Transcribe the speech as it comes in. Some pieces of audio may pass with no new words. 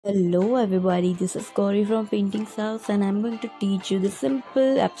Hello everybody, this is Gauri from paintingshouse and I'm going to teach you the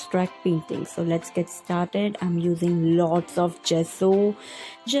simple abstract painting. So let's get started. I'm using lots of gesso,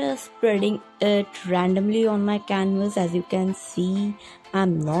 just spreading it randomly on my canvas. As you can see,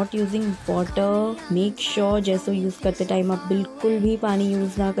 I'm not using water. Make sure gesso use करते time आप बिल्कुल भी पानी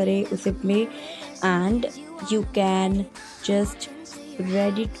use ना करें उसमें, and you can just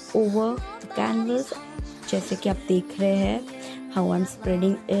spread it over the canvas जैसे कि आप देख रहे हैं how I'm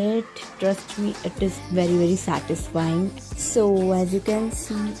spreading it. Trust me, it is very satisfying. So as you can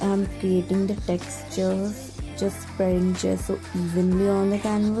see, I'm creating the textures, just spreading gesso evenly on the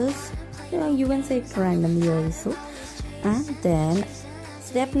canvas. Yeah, you can say it randomly also. And then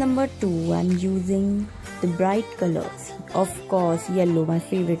step number 2, I'm using the bright colors. Of course, yellow, my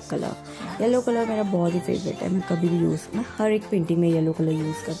favorite color. Yellow color मेरा बहुत ही favorite है. मैं कभी भी मैं हर एक painting में yellow color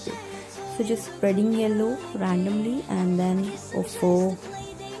use करती हूँ. So just spreading yellow randomly and then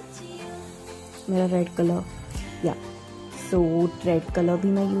मेरा red color, yeah. So red color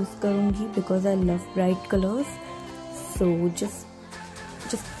भी मैं use करूँगी because I love bright colors. So just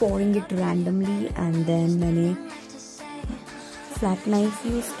pouring it randomly and then मैंने flat knife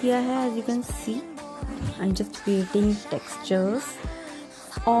use किया है, as you can see. I'm just creating textures.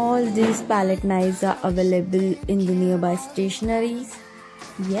 All these palette knives are available in the nearby stationaries.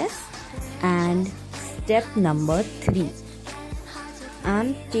 Yes. And step number 3,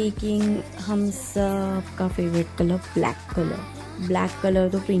 I'm taking हम सब का favorite color black color. Black color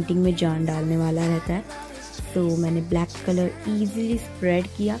तो painting में जान डालने वाला रहता है. So मैंने black color easily spread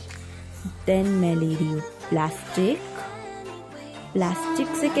किया. Then मैं ले रही हूँ plastic.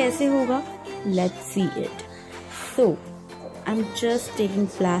 Plastic से कैसे होगा? Let's see it. So I'm just taking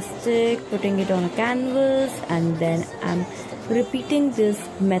plastic, putting it on a canvas, and then I'm repeating this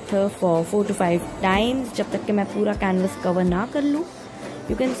method for 4 to 5 times जब तक कि मैं पूरा canvas cover ना कर लूँ.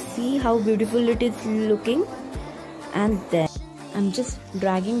 You can see how beautiful it is looking. And then I'm just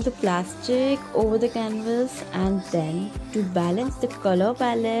dragging the plastic over the canvas, and then to balance the color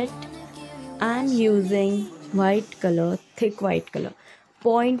palette, I'm using white color, thick white color.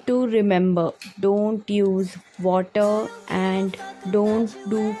 Point to remember, don't use water and don't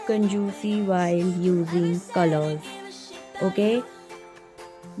do conjuicy while using colors. Okay,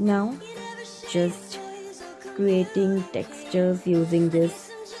 now just creating textures using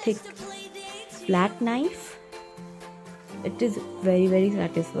this thick flat knife. It is very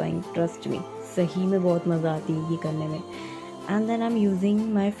satisfying, trust me. सही में बहुत मज़ा आती है ये करने में. And then I'm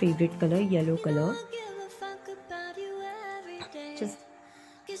using my favorite color, yellow color.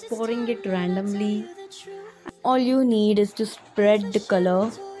 Just pouring it randomly. All you need is to spread the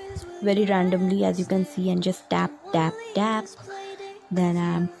color very randomly, as you can see, and just tap. Then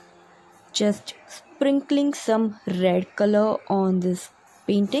I'm just sprinkling some red color on this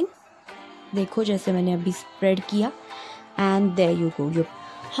painting. देखो जैसे मैंने अभी spread किया. And there you go.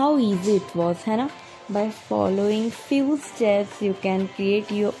 How easy it was, है ना? By following few steps, you can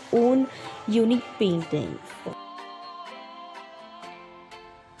create your own unique painting.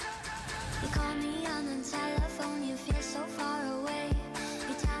 You call me on the telephone, you feel so far away.